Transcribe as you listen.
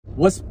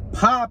What's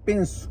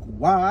poppin',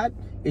 squad?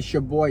 It's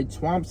your boy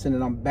Twampson,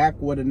 and I'm back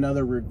with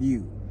another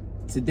review.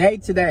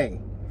 Today,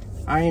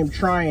 I am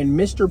trying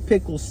Mr.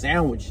 Pickle's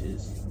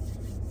sandwiches.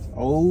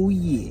 Oh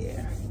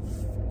yeah.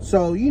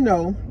 So, you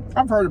know,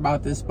 I've heard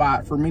about this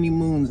spot for many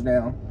moons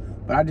now,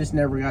 but I just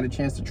never got a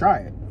chance to try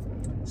it.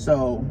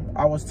 So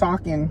I was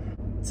talking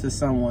to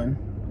someone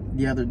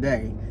the other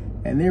day,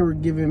 and they were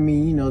giving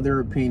me, you know, their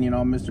opinion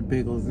on Mr.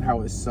 Pickle's and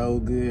how it's so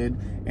good,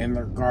 and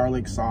their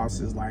garlic sauce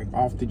is like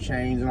off the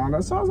chains and all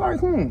that. So I was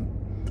like, I'm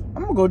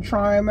gonna go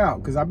try them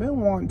out, because I've been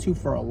wanting to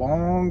for a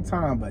long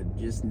time, but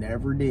just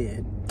never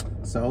did.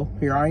 So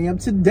here I am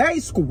today,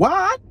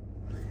 squad,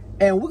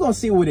 and we're gonna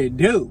see what it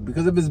do,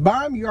 because if it's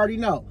bomb, you already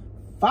know,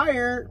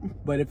 fire.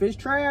 But if it's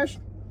trash,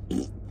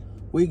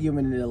 we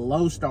giving it a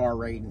low star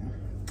rating.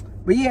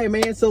 But yeah,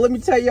 man, so let me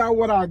tell y'all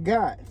what I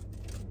got.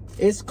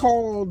 It's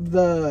called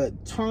the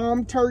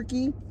Tom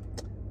Turkey.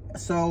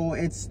 So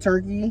it's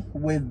turkey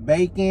with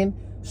bacon,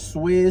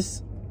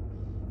 Swiss,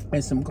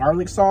 and some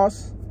garlic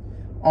sauce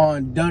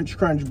on Dutch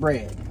Crunch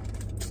bread.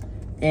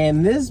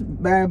 And this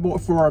bad boy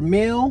for a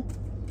meal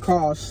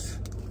costs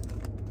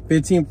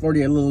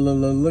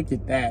 $15.40. Look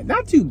at that.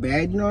 Not too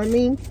bad, you know what I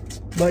mean?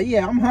 But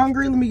yeah, I'm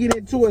hungry. Let me get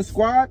into it,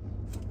 squad.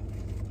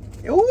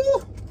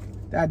 Ooh,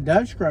 that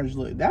Dutch Crunch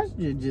look, that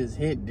just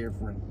hit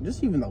different.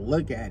 Just even to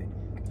look at it.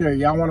 Here,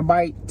 y'all want a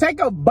bite? Take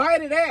a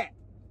bite of that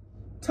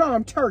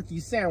Tom Turkey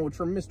sandwich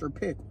from Mr.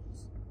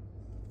 Pickle's.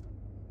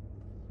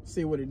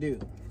 See what it do.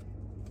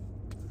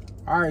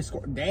 All right,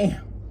 squad.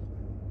 Damn.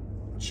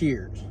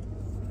 Cheers.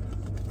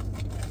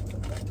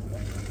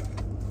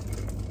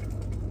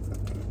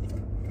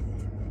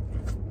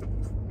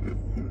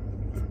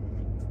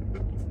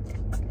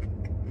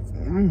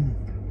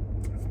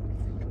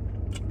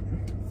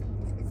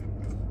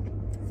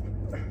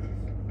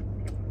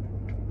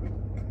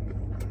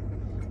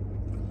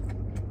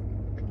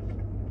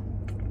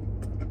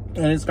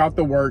 And it's got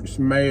the works: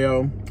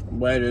 mayo,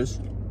 lettuce,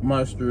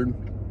 mustard,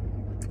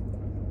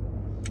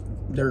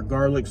 their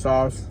garlic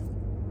sauce,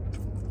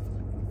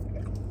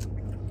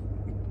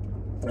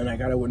 and I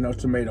got it with no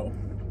tomato.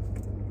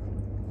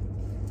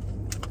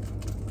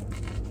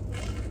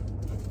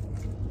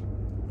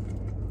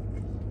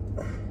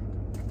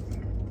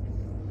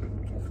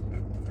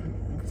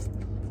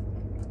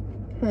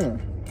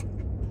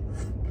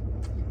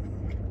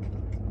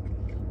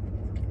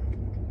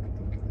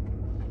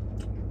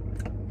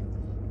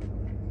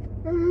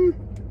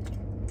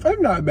 It's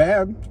not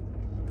bad.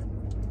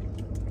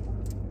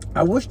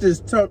 I wish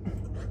this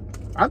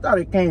I thought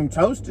it came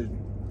toasted,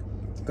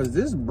 because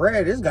this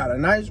bread, it's got a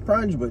nice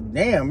crunch, but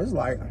damn, it's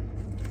like,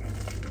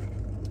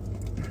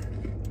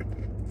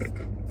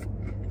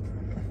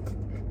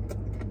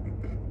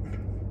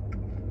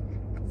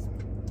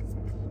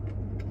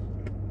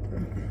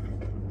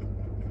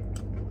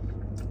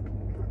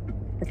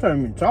 I can't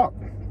even talk.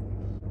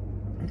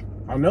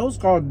 I know it's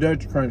called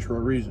Dutch Crunch for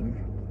a reason,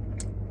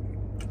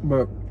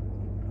 but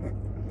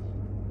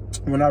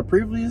when I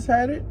previously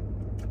had it,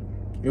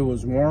 it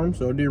was warm,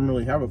 so it didn't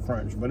really have a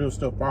crunch, but it was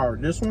still fire.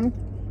 This one,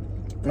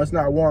 it's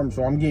not warm,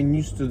 so I'm getting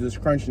used to this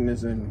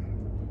crunchiness, and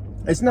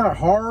it's not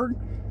hard,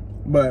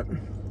 but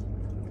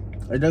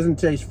it doesn't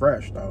taste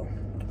fresh though.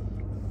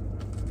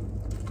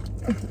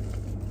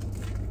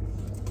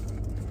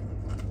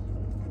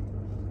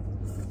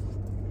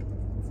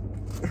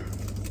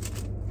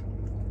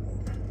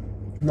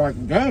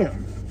 Like,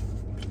 damn.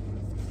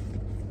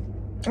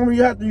 I mean,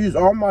 you have to use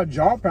all my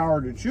jaw power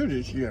to chew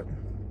this shit.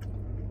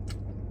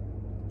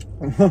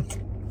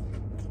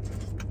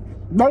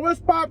 But what's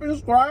poppin',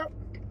 squad?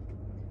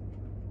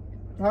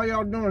 How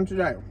y'all doing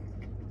today?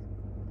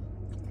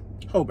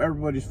 Hope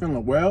everybody's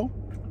feeling well,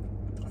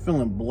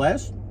 feeling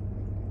blessed,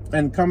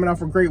 and coming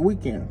off a great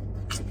weekend.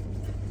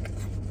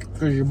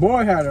 Because your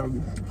boy had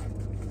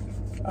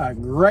a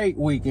great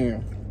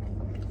weekend.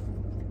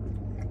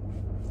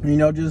 You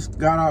know, just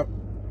got out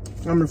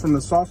coming from the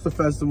salsa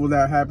festival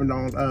that happened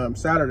on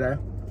Saturday.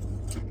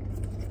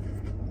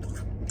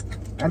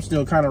 I'm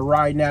still kind of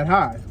riding that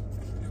high,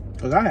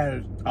 because I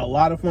had a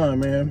lot of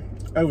fun, man.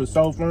 It was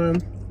so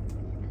fun.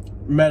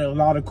 Met a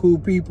lot of cool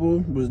people.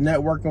 Was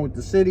networking with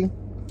the city.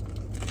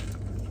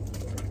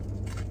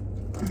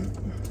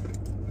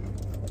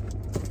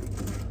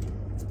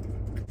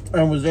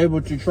 And was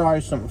able to try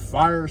some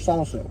fire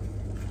salsa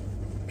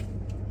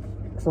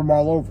from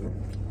all over.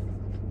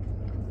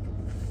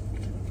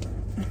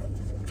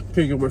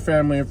 Kick it with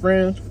family and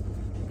friends.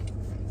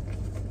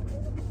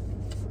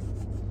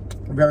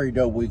 Very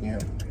dope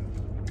weekend.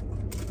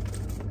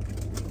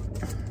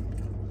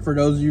 For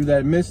those of you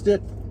that missed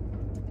it,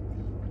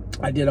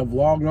 I did a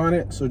vlog on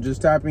it, so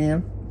just tap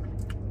in,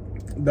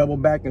 double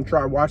back, and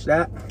watch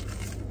that.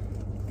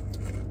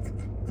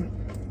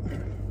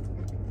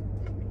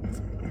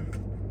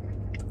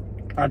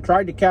 I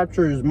tried to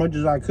capture as much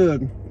as I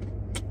could,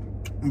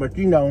 but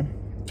you know,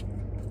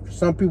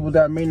 some people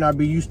that may not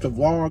be used to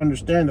vlog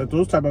understand that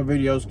those type of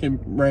videos can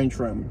range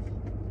from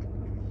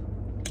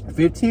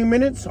 15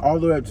 minutes all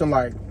the way up to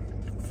like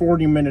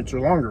 40 minutes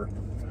or longer.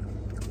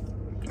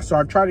 So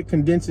I try to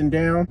condense it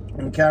down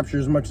and capture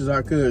as much as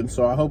I could.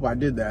 So I hope I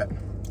did that.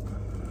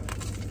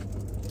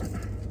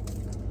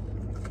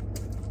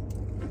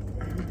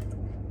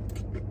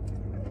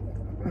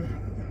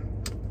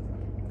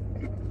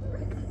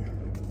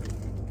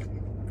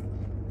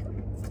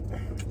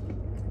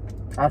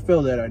 I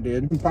feel that I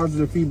did. Some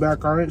positive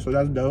feedback on it, so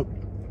that's dope.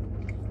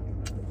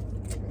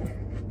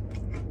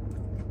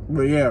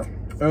 But yeah,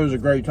 it was a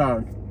great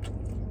time.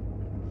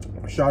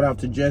 Shout out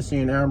to Jesse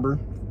and Amber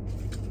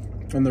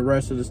and the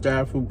rest of the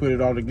staff who put it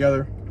all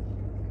together.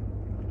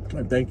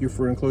 And thank you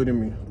for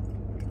including me.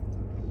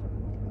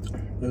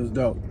 It was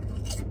dope.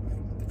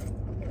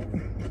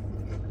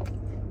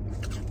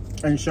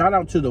 And shout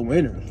out to the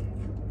winners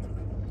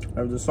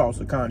of the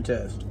salsa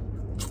contest.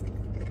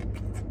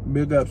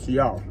 Big ups to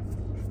y'all.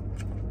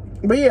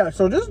 But yeah,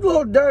 so this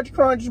little Dutch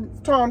Crunch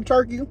Tom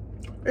Turkey,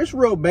 it's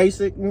real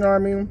basic, you know what I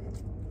mean?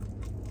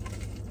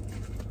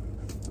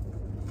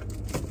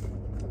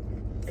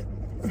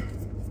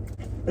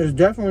 It's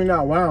definitely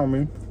not wowing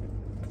me.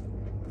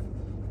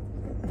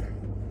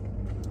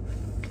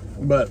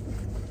 But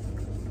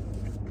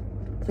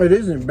it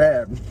isn't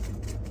bad.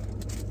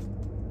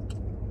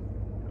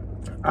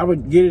 I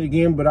would get it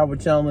again, but I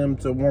would tell them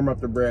to warm up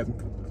the bread.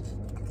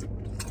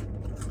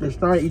 Just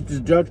trying to eat this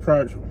Dutch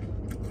Crunch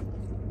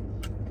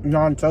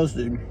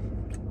non-toasted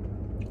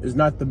is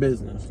not the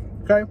business,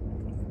 okay?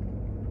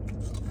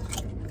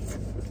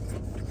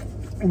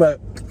 But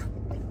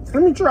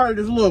let me try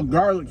this little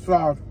garlic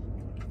sauce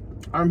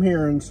I'm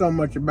hearing so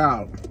much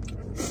about.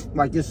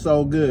 Like, it's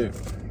so good.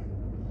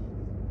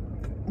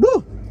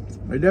 Woo!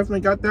 They definitely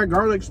got that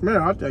garlic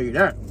smell, I'll tell you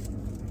that.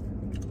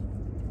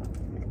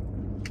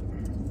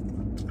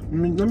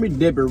 Let me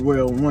dip it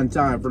real one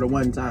time for the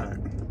one time.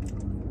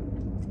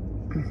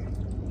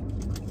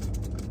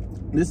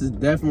 This is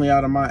definitely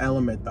out of my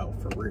element though,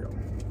 for real.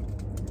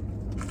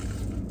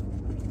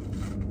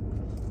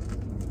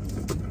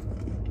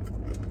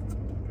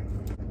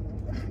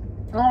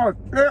 Oh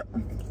shit.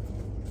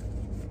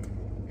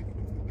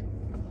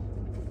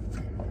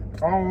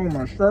 All on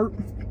my shirt.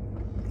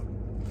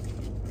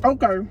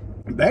 Okay.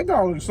 That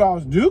garlic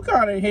sauce do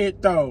kind of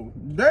hit though.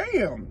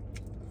 Damn.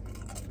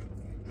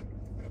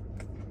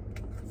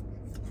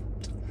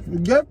 You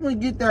definitely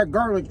get that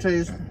garlic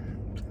taste.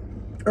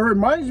 It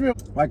reminds me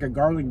of like a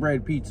garlic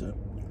bread pizza.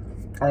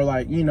 Or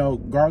like, you know,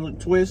 garlic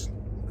twist.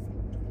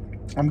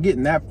 I'm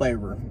getting that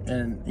flavor.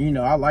 And, you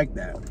know, I like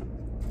that.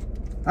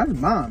 That's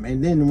bomb.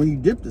 And then when you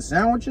dip the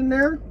sandwich in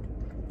there,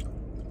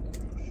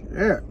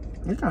 shit,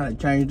 it kind of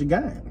changed the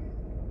game.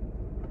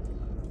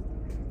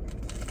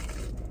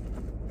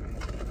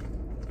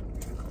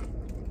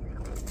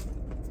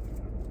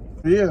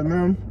 Yeah,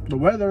 man, the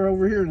weather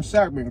over here in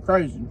Sac been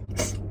crazy.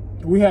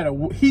 We had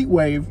a heat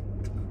wave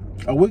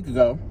a week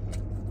ago.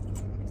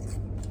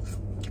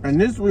 And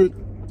this week,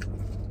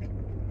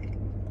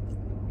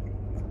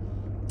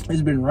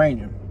 it's been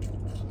raining.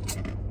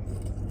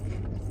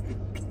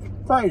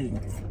 Crazy.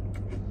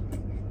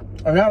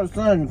 And now the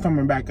sun's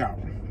coming back out.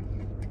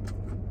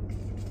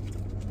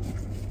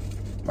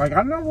 Like,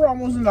 I know we're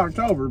almost in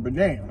October, but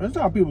damn, that's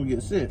how people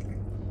get sick.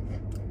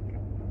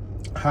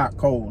 Hot,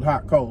 cold,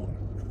 hot, cold.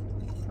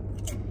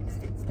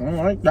 I don't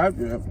like that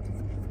yet.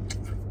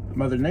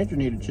 Mother Nature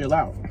need to chill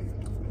out.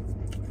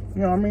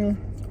 You know what I mean?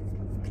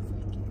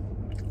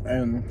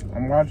 And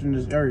I'm watching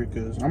this area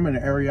because I'm in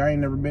an area I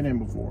ain't never been in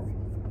before.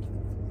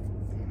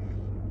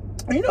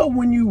 You know,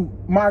 when you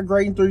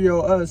migrating through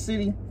your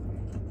city,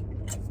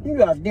 you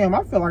like, damn,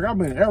 I feel like I've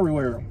been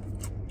everywhere.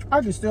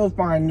 I can still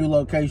find new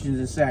locations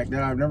in Sac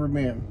that I've never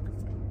been.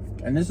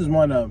 And this is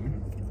one of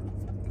them.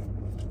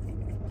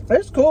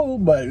 It's cool,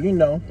 but you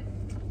know,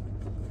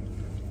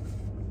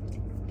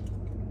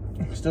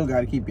 still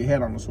got to keep your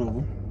head on the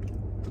swivel.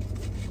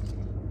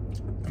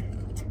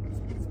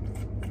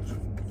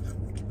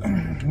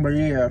 But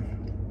yeah,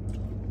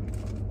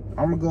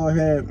 I'm gonna go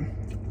ahead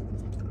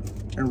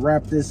and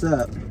wrap this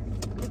up,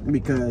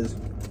 because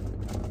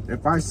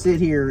if I sit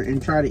here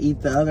and try to eat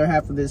the other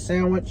half of this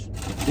sandwich,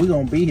 we're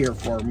gonna be here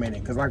for a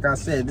minute. Because like I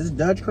said, this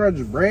Dutch Crunch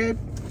bread,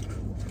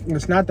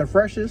 it's not the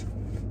freshest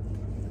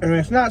and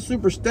it's not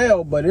super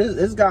stale, but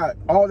it's got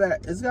all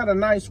that. It's got a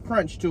nice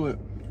crunch to it,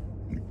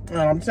 and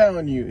I'm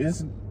telling you,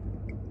 it's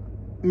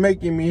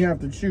making me have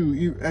to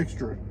chew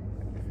extra,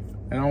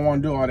 and I don't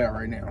want to do all that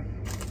right now.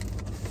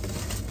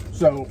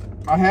 So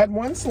I had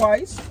one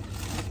slice,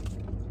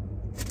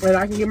 and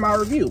I can get my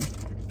review.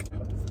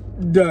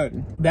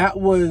 Done. That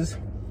was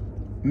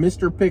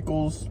Mr.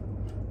 Pickle's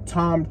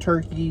Tom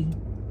Turkey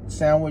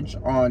sandwich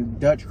on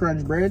Dutch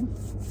Crunch bread.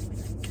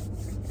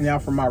 Now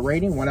for my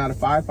rating, 1 out of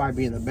 5, 5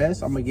 being the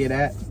best, I'm gonna get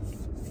at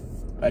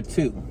a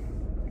 2.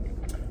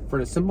 For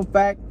the simple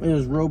fact, it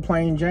was real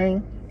plain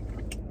Jane.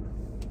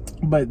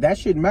 But that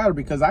shouldn't matter,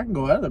 because I can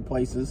go other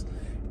places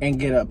and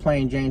get a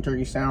plain Jane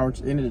turkey sandwich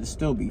and it'll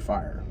still be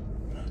fire.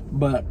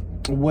 But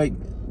what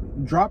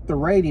dropped the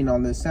rating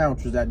on this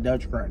sandwich was that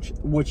Dutch Crunch,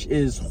 which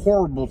is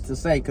horrible to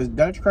say, because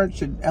Dutch Crunch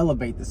should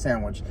elevate the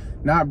sandwich,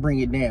 not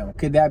bring it down.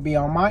 Could that be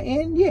on my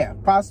end? Yeah,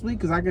 possibly,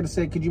 because I could have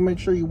said, could you make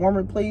sure you warm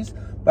it, please?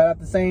 But at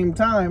the same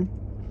time,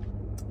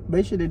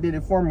 They should have did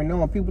it for me.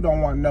 No, people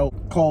don't want no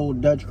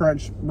cold Dutch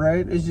Crunch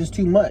bread. It's just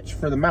too much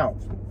for the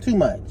mouth. Too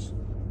much.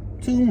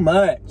 Too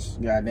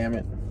much. God damn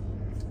it.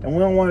 And we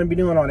don't want to be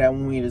doing all that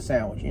when we eat a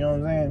sandwich. You know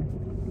what I'm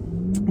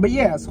saying? But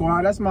yeah,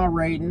 squad, that's my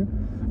rating.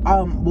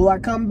 Will I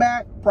come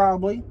back?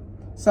 Probably.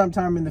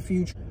 Sometime in the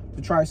future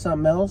to try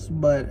something else.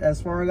 But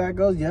as far as that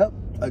goes, yep,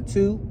 a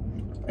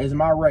 2 is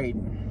my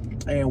rating.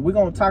 And we're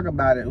going to talk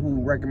about it,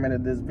 who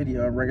recommended this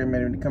video and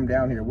recommended me to come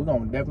down here. We're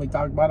going to definitely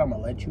talk about it. I'm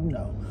going to let you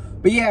know.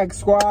 But yeah,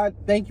 squad,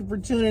 thank you for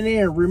tuning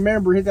in.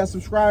 Remember, hit that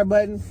subscribe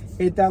button.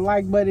 Hit that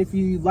like button if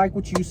you like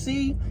what you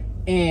see.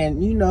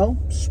 And, you know,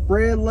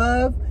 spread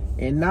love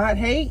and not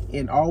hate.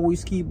 And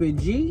always keep it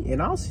G.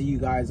 And I'll see you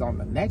guys on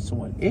the next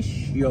one. It's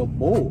your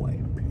boy.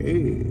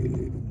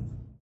 Peace.